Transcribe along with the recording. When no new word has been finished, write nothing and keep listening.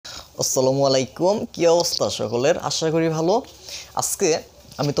আসসালামু আলাইকুম, কি অবস্থা সকলের? আশা করি ভালো। আজকে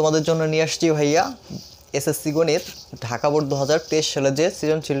আমি তোমাদের জন্য নিয়ে আসছি ভাইয়া এসএসসি গণিত ঢাকা বোর্ড 2023 সালে যে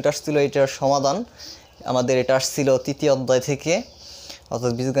সৃজনশীলটা আসছিল এটার সমাধান। আমাদের এটা আসছিল তৃতীয় অধ্যায় থেকে,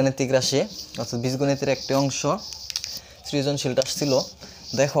 অর্থাৎ বীজগাণিতিক রাশি, অর্থাৎ বীজগণিতের একটি অংশ সৃজনশীলটা আসছিল।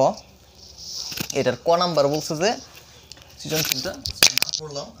 দেখো এটার ক নাম্বার বলছে যে সৃজনশীলটা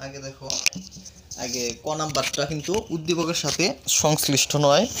পড়লাম। আগে ক নাম্বারটা কিন্তু উদ্দীপকের সাথে সংশ্লিষ্ট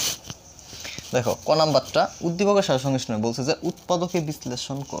নয়। দেখো ক নাম্বারটা উদ্দীপকের সাথে সংশ্লিষ্ট নয়, বলছে যে উৎপাদকে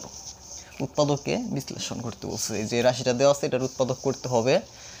বিশ্লেষণ করো। উৎপাদকে বিশ্লেষণ করতে বলছে। এই যে রাশিটা দেওয়া আছে এটার উৎপাদক করতে হবে।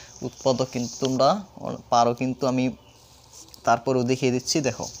 উৎপাদক কিন্তু তোমরা পারো, কিন্তু আমি তারপরেও দেখিয়ে দিচ্ছি।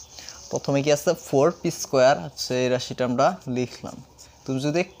 দেখো প্রথমে কি আছে, 4p² হচ্ছে এই রাশিটা আমরা লিখলাম। তুমি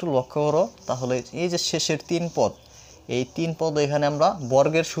যদি একটু লক্ষ্য করো তাহলে এই যে শেষের তিন পদ, এই তিন পদ এখানে আমরা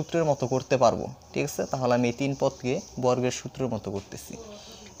বর্গের সূত্রের মতো করতে পারবো। ঠিক আছে, তাহলে আমি এই তিন পদকে বর্গের সূত্রের মতো করতেছি।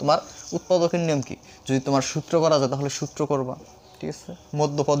 তোমার উৎপাদকের নিয়ম কি, যদি তোমার সূত্র করা যায় তাহলে সূত্র করবা। ঠিক আছে,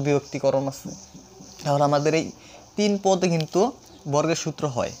 মধ্যপদ বিভক্তিকরণ আছে। তাহলে আমাদের এই তিন পদে কিন্তু বর্গের সূত্র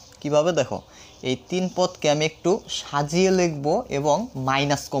হয় কিভাবে, দেখো এই তিন পদকে আমি একটু সাজিয়ে লিখব এবং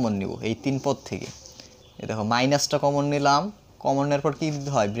মাইনাস কমন নিব এই তিন পদ থেকে। এই দেখো মাইনাসটা কমন নিলাম, কমন নেওয়ার পর কী দিতে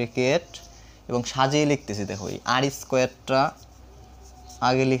হয়, ব্রেকেট, এবং সাজিয়ে লিখতেছি। দেখো এই r²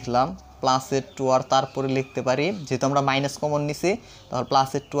 আগে লিখলাম, প্লাসের 2r তারপরে লিখতে পারি। যেহেতু আমরা মাইনাস কমন নিছি তাহলে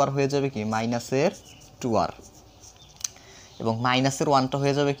প্লাসের 2r হয়ে যাবে কি মাইনাসের 2r, এবং মাইনাসের 1টা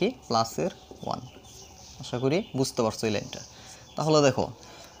হয়ে যাবে কি প্লাসের 1। আশা করি বুঝতে পারছো এই লাইনটা। তাহলে দেখো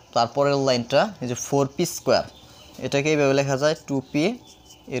তারপরের লাইনটা, এই যে 4p², এটাকে এইভাবে লেখা যায় 2p,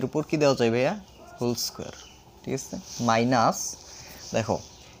 এর উপর কি দেওয়া যায় ভাইয়া, হোল স্কোয়ার। ঠিক আছে, মাইনাস, দেখো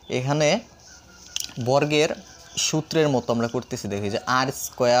এখানে বর্গের সূত্রের মতো আমরা করতেছি। দেখি যে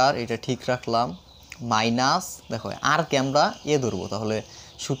r², এটা ঠিক রাখলাম, মাইনাস, দেখো আরকে আমরা এ ধরবো, তাহলে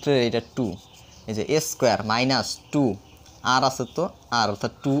সূত্রের এটা 2, এই যে a² মাইনাস 2 আর আছে তো আর,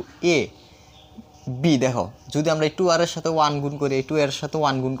 অর্থাৎ 2ab। দেখো যদি আমরা এই 2r এর সাথে 1 গুণ করি, এই 2 এর সাথে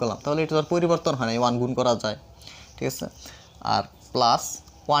 1 গুণ করলাম, তাহলে এটা তো পরিবর্তন হয় না, 1 গুণ করা যায়। ঠিক আছে, আর প্লাস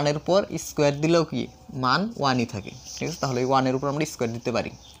 1 এর উপর স্কোয়ার দিলেও কি মান 1ই থাকে। ঠিক আছে, তাহলে এই 1 এর উপর আমরা স্কোয়ার দিতে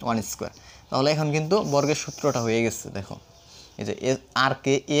পারি, 1²। তাহলে এখন কিন্তু বর্গের সূত্রটা হয়ে গেছে। দেখো এই যে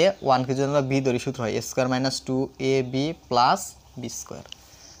আরকে এ, 1কে যদি আমরা বি ধরি, সূত্র হয় a² minus 2ab plus b²।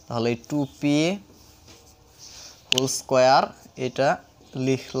 তাহলে এই 2p হোল স্কোয়ার এটা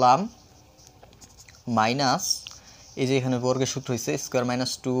লিখলাম, মাইনাস এই যে এখানে বর্গের সূত্র হয়েছে square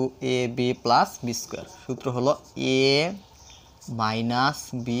minus 2ab plus b²। সূত্র হলো a minus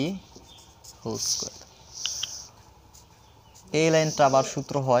b whole square. এই লাইনটা আবার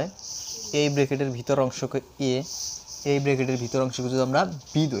সূত্র হয়, এই ব্র্যাকেটের ভিতর অংশকে এ, এই ব্র্যাকেটের ভিতর অংশকে যদি আমরা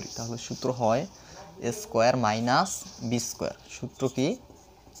বি ধরি, তাহলে সূত্র হয় a² মাইনাস b²। সূত্র কি,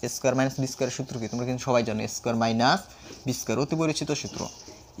 a² মাইনাস b² সূত্র কি তোমরা কিন্তু সবাই জানো, a² মাইনাস b², অতি পরিচিত সূত্র,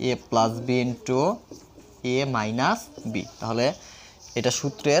 a plus B into A minus B. তাহলে এটা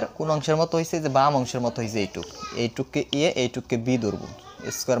সূত্রের কোন অংশের মতো হয়েছে, যে বাম অংশের মতো হয়েছে, এইটুককে এ, এইটুককে বি ধরবো,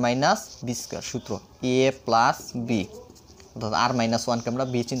 a² মাইনাস b²। সূত্র এ প্লাস বি, অর্থাৎ আর মাইনাস 1কে আমরা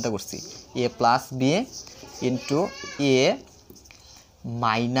বি চিন্তা করছি, এ প্লাস বি ইন্টু এ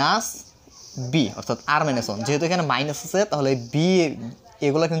মাইনাস বি, অর্থাৎ আর মাইনাস 1। যেহেতু এখানে মাইনাস আছে তাহলে বি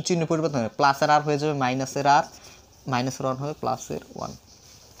এগুলো কিন্তু চিহ্ন পরিবর্তন হবে, প্লাসের আর হয়ে যাবে মাইনাসের আর, মাইনাসের 1 হবে প্লাসের 1।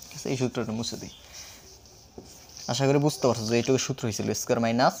 ঠিক আছে, এই সূত্রটা মুছে দিই। আশা করি বুঝতে পারছো যে এইটুকু সূত্র হয়েছিল a²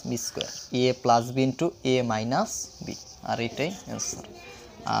 মাইনাস b², এ প্লাস বি ইন্টু এ মাইনাস বি, আর এটাই অ্যান্সার।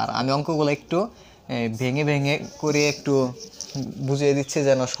 আর আমি অঙ্কগুলো একটু ভেঙে ভেঙে করে একটু বুঝিয়ে দিচ্ছি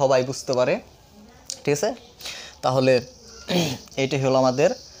যেন সবাই বুঝতে পারে। ঠিক আছে, তাহলে এইটাই হলো আমাদের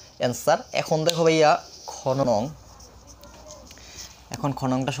অ্যান্সার। এখন দেখো ভাইয়া খনন, এখন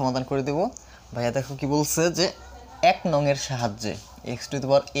খননটা সমাধান করে দেব। ভাইয়া দেখো কি বলছে, যে 1 নংয়ের সাহায্যে x⁸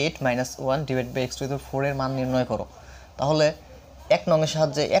 minus 1 divide by x⁴ এর মান নির্ণয় করো। তাহলে 1 নংয়ের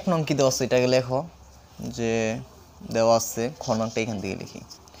সাহায্যে 1 নং কি দেওয়া আছে এটাকে লেখো, যে দেওয়া আছে, খননটা এখান থেকে লিখি,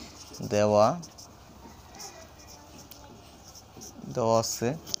 দেওয়া আছে,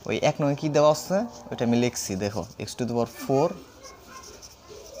 ওই 1 নং কি দেওয়া আছে ওইটা আমি লিখছি। দেখো x⁴,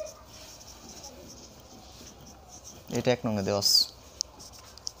 এটা 1 নংয়ে দেওয়া আছে।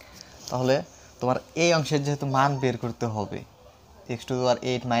 তাহলে তোমার এই অংশের যেহেতু মান বের করতে হবে, x⁸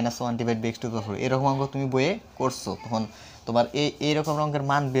 minus 1 divide by x⁴, এরকম অঙ্ক তুমি বইয়ে করছো, তখন তোমার এইরকম অঙ্কের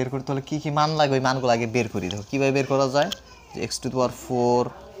মান বের করতে হলে কী কী মান লাগবে ওই মানগুলো আগে বের করি। দেখো কীভাবে বের করা যায়, যে x⁴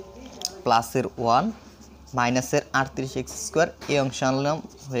 প্লাসের 1 মাইনাসের 38x², এই অংশে আনলাম,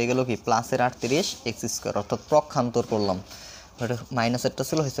 হয়ে গেল কি প্লাসের 38x², অর্থাৎ পক্ষান্তর করলাম, ওটা মাইনাসেরটা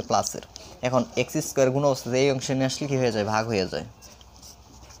ছিল হয়েছে প্লাসের। এখন x² গুণ অবস্থাতে এই অংশে নিয়ে আসলে কী হয়ে যায়, ভাগ হয়ে যায়।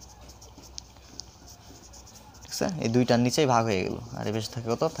 আছে, এই দুইটার নিচেই ভাগ হয়ে গেল, আর এই বেশ থাকে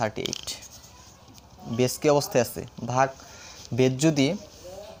কত 38। বেস কি অবস্থায় আছে, বেস যদি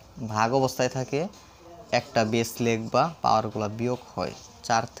ভাগ অবস্থায় থাকে একটা বেস লিখবা, পাওয়ারগুলো বিয়োগ হয়,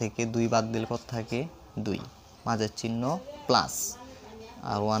 4 থেকে 2 বাদ দিলে কত থাকে 2, মাঝের চিহ্ন প্লাস,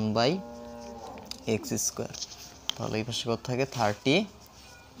 আর 1/x², তাহলে এই পাশে কত থাকে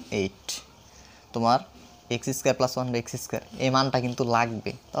 38। তোমার x² + 1/x², এই মানটা কিন্তু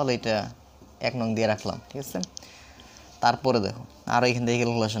লাগবে, তাহলে এটা 1 নং দিয়ে রাখলাম, ঠিক আছে। তারপরে দেখো আরও এখান থেকে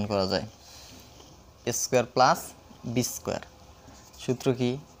ক্যালকুলেশন করা যায়, a² + b², সূত্র কি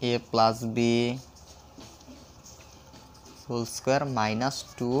a + b² -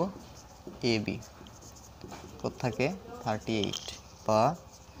 2ab, কত থাকে 38, বা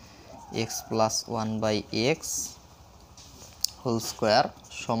x + 1/x²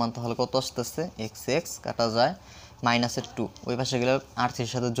 সমান, তাহলে কত আসতেছে x কাটা যায় -2, ওই পাশে গেলে 8 এর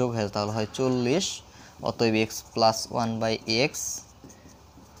সাথে যোগ হয়ে যায়, তাহলে হয় 40, অতএব x + 1/x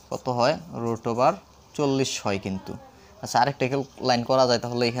কত হয় √40 হয় কিন্তু। আচ্ছা, আরেকটা লাইন করা যায়,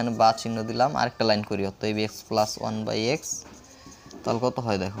 তাহলে এখানে বা চিহ্ন দিলাম, আরেকটা লাইন করি, অতএব x + 1/x, তাহলে কত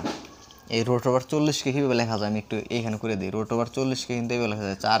হয় দেখো, এই √40কে কীভাবে লেখা যায় আমি একটু এইখানে করে দিই। √40কে কিন্তু এইভাবে লেখা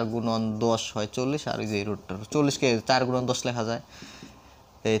যায়, 4 × 10 হয় 40, আর ওই যে √40কে 4 × 10 লেখা যায়,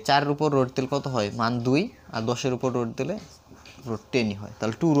 এই 4-এর উপর রোড দিলে কত হয় মান 2, আর 10-এর উপর রোড দিলে √10 হয়,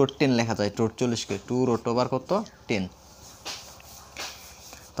 তাহলে 2√10 লেখা যায় 40কে, 2 কত 10।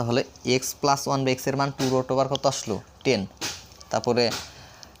 তাহলে x + 1/x এর মান 2 কত আসলো 10। তারপরে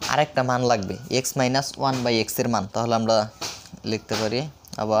আরেকটা মান লাগবে x - 1/x এর মান, তাহলে আমরা লিখতে পারি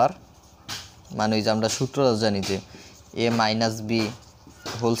আবার, মানে ওই যে আমরা সূত্রটা জানি যে a - b²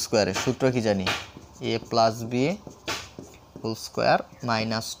 এর সূত্র কি জানি, a + b²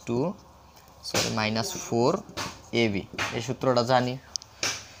 -4ab, এই সূত্রটা জানি।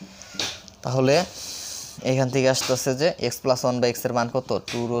 তাহলে এইখান থেকে আসতেছে যে x + 1/x এর মান কত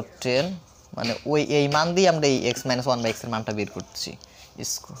 2√10, মানে ওই এই মান দিয়ে আমরা এই x - 1/x এর মানটা বের করছি,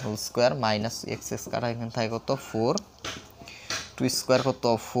 হোল² -x কাটা এখানে থাকে কত 4, 2² কত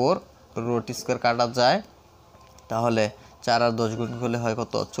 4, √² কাটা যায়, তাহলে 4 আর 10 গুণ করলে হয়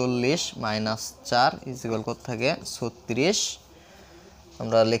কত 40, -4 = কত থাকে 36।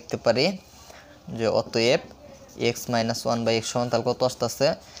 আমরা লিখতে পারি যে অতএব x - 1/x সমান তাহলে কত আসতেছে,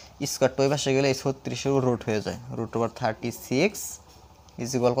 স্কোয়ার ওই পাশে গেলে এই 36 রুট হয়ে যায়, √36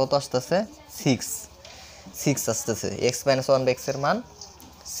 = কত আসতেছে 6 আসতেছে, x - 1/x এর মান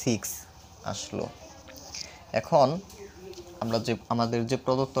 6 আসলো। এখন আমরা যে আমাদের যে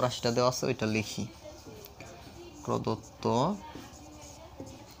প্রদত্ত রাশিটা দেওয়া আছে ওইটা লিখি, প্রদত্ত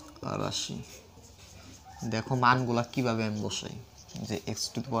রাশি, দেখো মানগুলা কিভাবে আমি বসাই, যে x⁸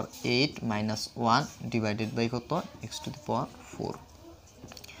 - 1 ডিভাইডেড বাই কত x⁴।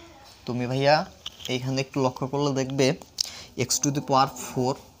 তুমি ভাইয়া এইখানে একটু লক্ষ্য করলে দেখবে x⁴,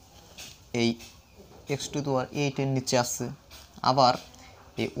 এই x⁴ এর নিচে আছে, আবার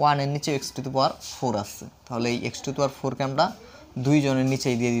এই 1 এর নিচে x⁴ আছে, তাহলে এই x⁴কে আমরা দুইজনের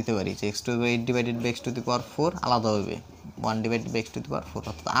নিচেই দিয়ে দিতে পারি, যে x⁴ ডিভাইডেড বাই x⁴ আলাদা হবে, 1 ডিভাইডেড বাই x⁴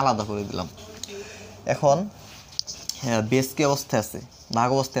 অর্থাৎ আলাদা করে দিলাম। এখন বেস কি অবস্থায় আছে, ভাগ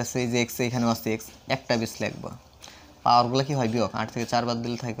অবস্থায় আছে, এই যে x এখানেও আছে x, একটা বেস লিখবা, পাওয়ারগুলো কি হয় বিয়োগ, 8 থেকে 4 বাদ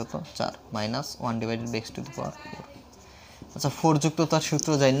দিলে থাকে কত 4, -1 ডিভাইডেড বাই x⁴। আচ্ছা, 4 যুক্ততার সূত্র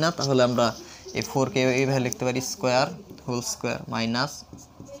জানি না, তাহলে আমরা এই 4কে এইভাবে লিখতে পারি স্কোয়ার মাইনাস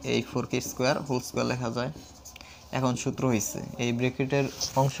এই 4কে স্কোয়ার লেখা যায়। এখন সূত্র হয়েছে এই ব্র্যাকেটের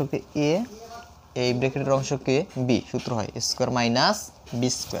অংশকে a, এই ব্র্যাকেটের অংশকে b, সূত্র হয় স্কোয়ার মাইনাস b²,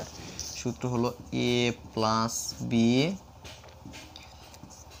 সূত্র হলো a + b,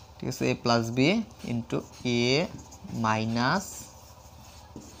 ঠিক আছে, a + b into a minus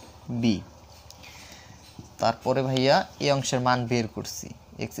b। তারপরে ভাইয়া এই অংশের মান বের করছি,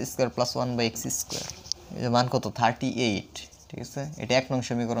 x² + 1/x², এর মান কত 38, ঠিক আছে। এটা 1 নং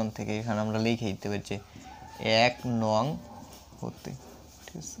সমীকরণ থেকে এখানে আমরা লিখে দিতে পারি যে 1 নং হতে,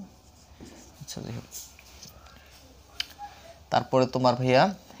 ঠিক আছে। আচ্ছা, যাই হোক, তারপরে তোমার ভাইয়া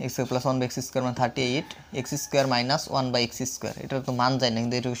x² + 1/x² মানে 38, x² - 1/x², এটা তো মান যায় না,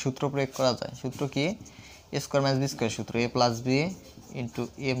 কিন্তু এটাকে সূত্র প্রয়োগ করা যায়। সূত্র কি a² - b² সূত্র, a + b into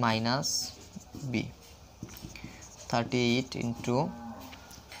a minus b, 38 into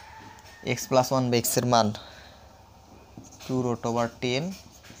x + 1/x এর মান 2√10,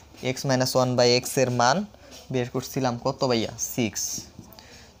 x - 1/x এর মান বের করছিলাম কত ভাইয়া 6।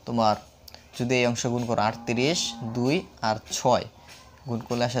 তোমার যদি এই অংশ গুণ করো 38, 2 আর 6 গুণ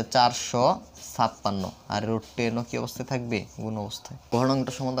করলে আসে 456, আর √10 কি অবস্থায় থাকবে গুণ অবস্থায়।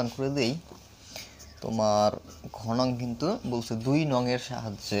 ঘনকটা সমাধান করে দেই, তোমার ঘনক কিন্তু বলছে 2 নং এর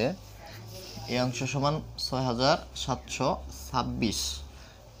সাহায্যে এই অংশ সমান 6726,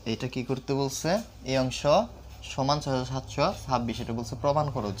 এটা কি করতে বলছে, এই অংশ সমান 6726, এটা বলছে প্রমাণ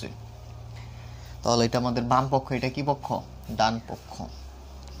করো যে। তাহলে এটা আমাদের বাম পক্ষ, এটা কি পক্ষ, ডান পক্ষ।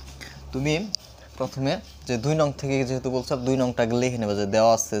 তুমি প্রথমে যে 2 নং থেকে যেহেতু বলছো 2 নংটাকে লিখে নেবে, যে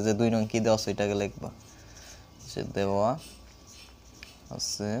দেওয়া আছে যে 2 নং কি দেওয়া আছে এটাকে লিখবা, যে দেওয়া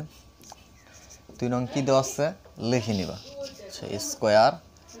আছে 2 নং কি দেওয়া আছে লিখে নিবা। আচ্ছা, স্কয়ার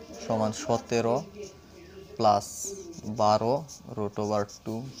সমান 17 প্লাস 12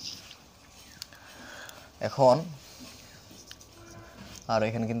 √2। এখন আর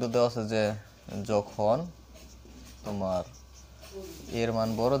এখানে কিন্তু দেওয়া আছে যে যখন তোমার এর মান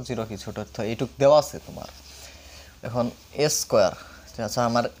বড়, 0 কি ছোট, এইটুক দেওয়া আছে তোমার। এখন এ স্কয়ার, আচ্ছা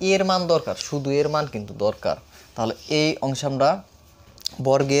আমার এর মান দরকার, শুধু এর মান কিন্তু দরকার। তাহলে এই অংশ আমরা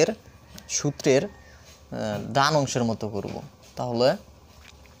বর্গের সূত্রের ডান অংশের মতো করব। তাহলে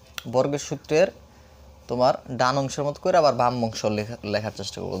বর্গের সূত্রের তোমার ডান অংশের মতো করে আবার বাম অংশ লেখার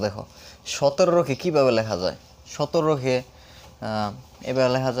চেষ্টা করবো। দেখো 17কে কীভাবে লেখা যায়, 17কে এভাবে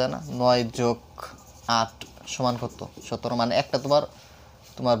লেখা যায় না, 9 যোগ 8 সমান কত, 17। মানে একটা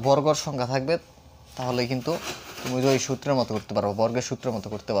তোমার বর্গের সংখ্যা থাকবে, তাহলে কিন্তু তুমি ওই সূত্রের মতো করতে পারবো, বর্গের সূত্রের মতো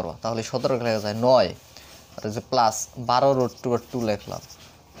করতে পারবো। তাহলে 17কে লেখা যায় 9, আর যে প্লাস 12 √2 লিখলাম,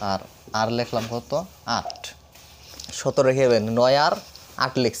 আর লিখলাম কত 8। 17কে 9 আর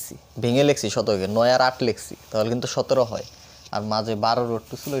 8 লিখছি, ভেঙে লিখছি 17কে 9 আর 8 লিখছি, তাহলে কিন্তু 17 হয়। আর মাঝে 12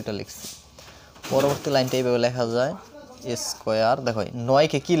 √2 ছিল, এটা লিখছি। পরবর্তী লাইনটা এইভাবে লেখা যায় এ স্কয়ার। দেখো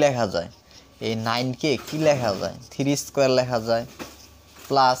 9কে কি লেখা যায়, এই 9কে কি লেখা যায়, 3 স্কয়ার লেখা যায়,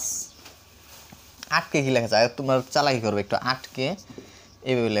 প্লাস 8কে কি লেখা যায়, তোমার চালাকি করবে একটু, 8কে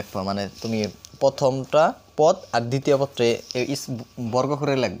এইভাবে লিখবা, মানে তুমি প্রথমটা পদ আর দ্বিতীয় পদটা বর্গ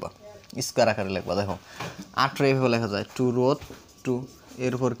করে লিখবা, স্কয়ার আকারে লিখবা। দেখো 8 এইভাবে লেখা যায় 2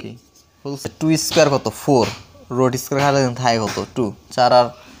 এর উপর কি 2 স্কয়ার কত 4, রোড স্কয়ার খালে থাকে কত 2, 4 আর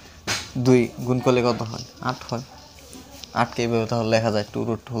 2 গুণ করলে কত হয় 8 হয়। 8কে এইভাবে তাহলে লেখা যায় 2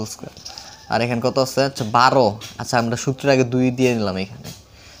 √2। আর এখানে কত আছে, আচ্ছা 12। আচ্ছা আমরা সূত্রের আগে 2 দিয়ে নিলাম, এখানে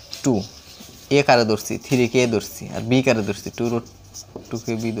 2 এ কারে ধরছি, 3কে এ ধরছি, আর বি কারে ধরছি 2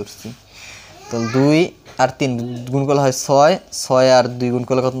 √2কে বি ধরছি। তাহলে 2 আর 3 গুণ করলে হয় 6, 6 আর 2 গুণ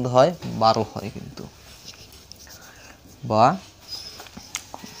করলে কত হয় 12 হয় কিন্তু, বা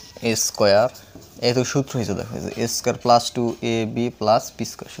এ স্কয়ার। এই তো সূত্র হয়েছে, দেখো এ square plus 2ab plus B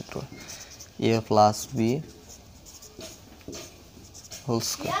square, সূত্র এ প্লাস বি হোল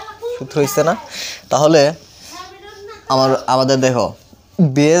স্কয়ার, সূত্র হয়েছে না। তাহলে আমাদের দেখো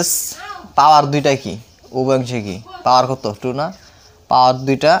বেস পাওয়ার দুইটা কি, উভয়াংশে কি পাওয়ার কত 2 না, পাওয়ার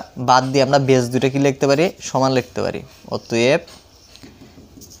দুইটা বাদ দিয়ে আমরা বেস দুইটা কি লিখতে পারি, সমান লিখতে পারি। অতএব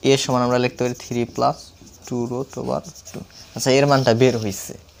এর সমান আমরা লিখতে পারি 3 + 2√2। আচ্ছা এর মানটা বের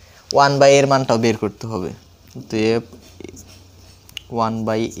হয়েছে, 1/a এর মানটাও বের করতে হবে। অতএব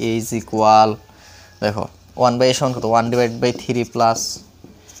 1/a ইজ ইকুয়াল, দেখো 1/a সমান কত 1/3 +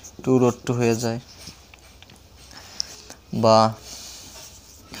 2√2 হয়ে যায়, বা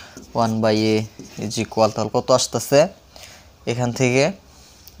 1/a ইজ ইকুয়াল, তাহলে কত আসতেছে এখান থেকে।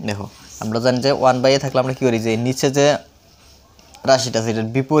 দেখো আমরা জানি যে 1/a থাকলে আমরা কী করি, যে নিচে যে রাশিটা সেটার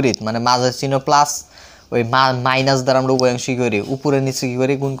বিপরীত, মানে মাঝের চিহ্ন প্লাস ওই মাইনাস দ্বারা আমরা উভয়াংশ কী করি, উপরে নিচে কী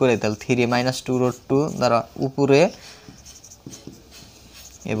করি গুণ করে, তাহলে 3 - 2√2 দ্বারা উপরে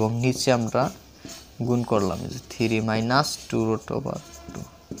এবং নিচে আমরা গুণ করলাম, 3 - 2√2,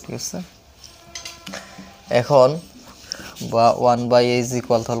 ঠিক আছে। এখন বা 1/a ইজ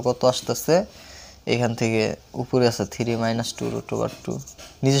ইকুয়াল, তাহলে কত আসতেছে এখান থেকে, উপরে আছে 3 - 2√2,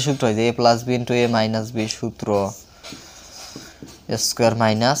 নিচে সূত্র হয় যে a + b * a - b, সূত্র a square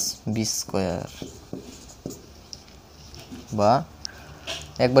minus B square, বা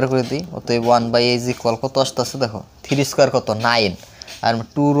একবার করে দিই। অতএব 1/a ইজ ইকুয়াল কত আসতেছে, দেখো 3 স্কয়ার কত 9, আর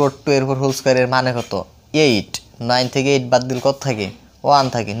 2√2 এর উপর হোল স্কয়ার, এর মানে কত 8, 9 থেকে 8 বাদ দিলে কত থাকে 1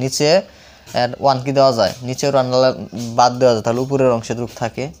 থাকে, নিচে 1 কি দেওয়া যায়, নিচের 1 বাদ দেওয়া যায়, তাহলে উপরের অংশে রূপ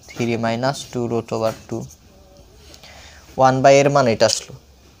থাকে 3 - 2√2। 1/a এর মান এটা আসলো।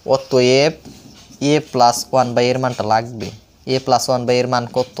 অতএব a + 1/a এর মানটা লাগবে, a + 1/a এর মান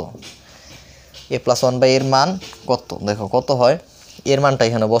কত, a + 1/a এর মান কত, দেখো কত হয়, এর মানটা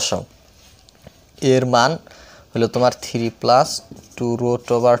এখানে বসাও। এর মান হলো তোমার 3 +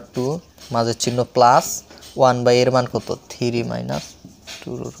 2√2, মাঝের চিহ্ন প্লাস 1/a এর মান কত 3 -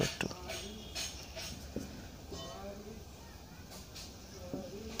 2√2।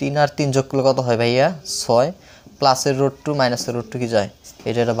 3 আর 3 যোগ করলে কত হয় ভাইয়া 6, প্লাসের √2 মাইনাসের √2 কি যায়,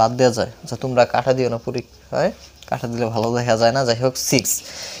 এটা বাদ দেওয়া যায়। আচ্ছা তোমরা কাটা দিও না পরীক্ষায়, কাটা দিলে ভালো দেখা যায় না, যাই হোক 6,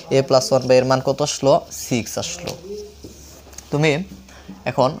 a + 1/a এর মান কত আসলো 6 আসলো। তুমি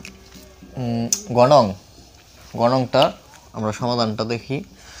এখন গণং গণংটা আমরা সমাধানটা দেখি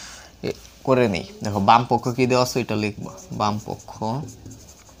করে নিই। দেখো বাম পক্ষ কি দেওয়া আছে এটা লিখবো, বাম পক্ষ,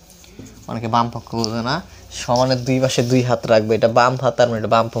 অনেকে বাম পক্ষ বোঝে না, সমানের দুই পাশে দুই হাত রাখবে, এটা বাম হাত আর এটা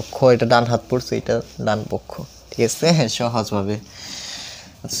বাম পক্ষ, এটা ডান হাত পড়ছে, এটা ডান পক্ষ, ঠিক আছে সহজভাবে।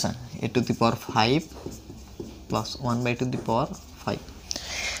 আচ্ছা a to the power 5 plus 1 by 2 to the power 5।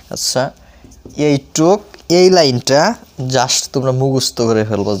 আচ্ছা এইটুক এই লাইনটা জাস্ট তোমরা মুখস্থ করে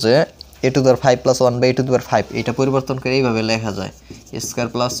ফেলবো যে a to the power 5 plus 1 by 2 to the power 5, এটা পরিবর্তন করে এইভাবে লেখা যায় a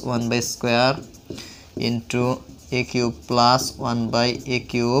square plus 1 by square into a cube plus 1 by a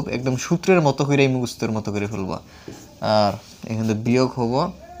cube, একদম সূত্রের মতো করে মুখস্থের মতো করে ফেলবো। আর এখানে বিয়োগ হবো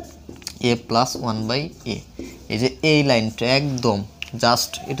a plus 1 by a, এই যে এই লাইনটা একদম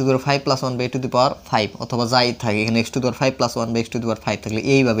just a to the power 5 plus 1 by 2 to the power 5 অথবা যাই থাকে এখানে x to the power 5 plus 1 by x to the power 5 থাকলে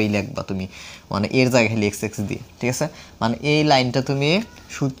এইভাবেই লিখবা তুমি, মানে এর জায়গায় খালি x দিয়ে, ঠিক আছে। মানে এই লাইনটা তুমি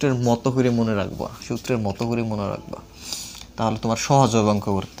সূত্রের মতো করে মনে রাখবা, সূত্রের মতো করে মনে রাখবা, তাহলে তোমার সহজ হবে অঙ্ক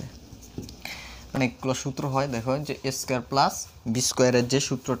করতে। অনেকগুলো সূত্র হয়, দেখো যে a স্কয়ার প্লাস b স্কয়ারের যে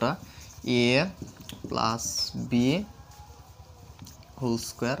সূত্রটা a plus b whole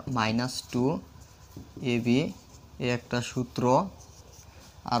square minus 2 ab, এই একটা সূত্র।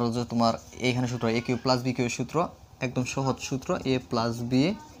 আরও যে তোমার এইখানে সূত্র a কিউব প্লাস b কিউবের সূত্র, একদম সহজ সূত্র a plus b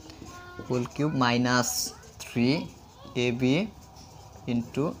whole cube minus 3ab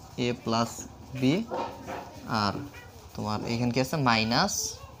into a plus b, আর তোমার এইখানে কি আছে minus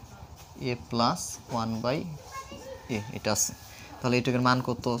a plus 1 by a, এটা আছে। তাহলে এটার মান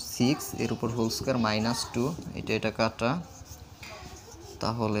কত 6, এর উপর হোল স্কয়ার মাইনাস 2, এটা কাটা,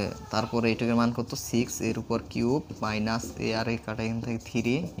 তাহলে তারপরে এটার মান কত 6 এর উপর কিউব মাইনাস a আর এই কাটা এখান থেকে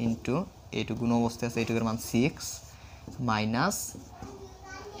 3 ইন্টু এইটুকু গুণ অবস্থায় আছে, এটার মান 6 মাইনাস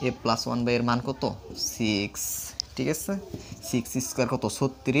a প্লাস 1 বাই এর মান কত 6, ঠিক আছে। 6 স্কয়ার কত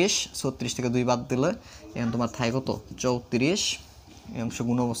 36, 36 থেকে 2 বাদ দিলে এখন তোমার থাকে কত 34, এই অংশ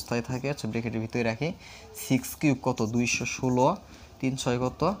গুণ অবস্থায় থাকে, আচ্ছা ব্র্যাকেটের ভিতরে রাখি। 6 কিউব কত 216, 3 6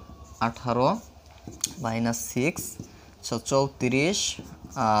 কত 18 মাইনাস 6, 34,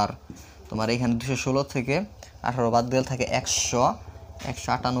 আর তোমার এখানে 216 থেকে 18 বাদ দিলে থাকে 198,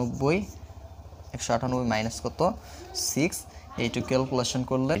 198 মাইনাস কত 6, এইটুকু ক্যালকুলেশন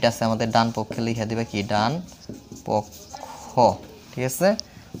করলে এটা আছে আমাদের ডান পক্ষে লিখে দেবে কি ডান পক্ষ, ঠিক আছে।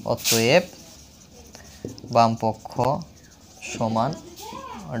 অতএব বাম পক্ষ সমান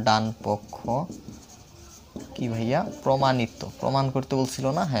ডান পক্ষ কি ভাইয়া প্রমাণিত, প্রমাণ করতে বলছিল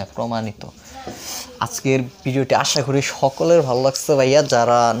না, হ্যাঁ প্রমাণিত। আজকের ভিডিওটি আশা করি সকলের ভালো লাগছে ভাইয়া,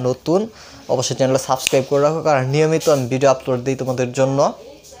 যারা নতুন অবশ্যই চ্যানেলটা সাবস্ক্রাইব করে রাখো, কারণ নিয়মিত আমি ভিডিও আপলোড দিই তোমাদের জন্য,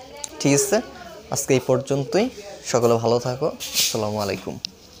 ঠিক আছে। আজকে এই পর্যন্তই, সকলে ভালো থাকো, আসসালামু আলাইকুম।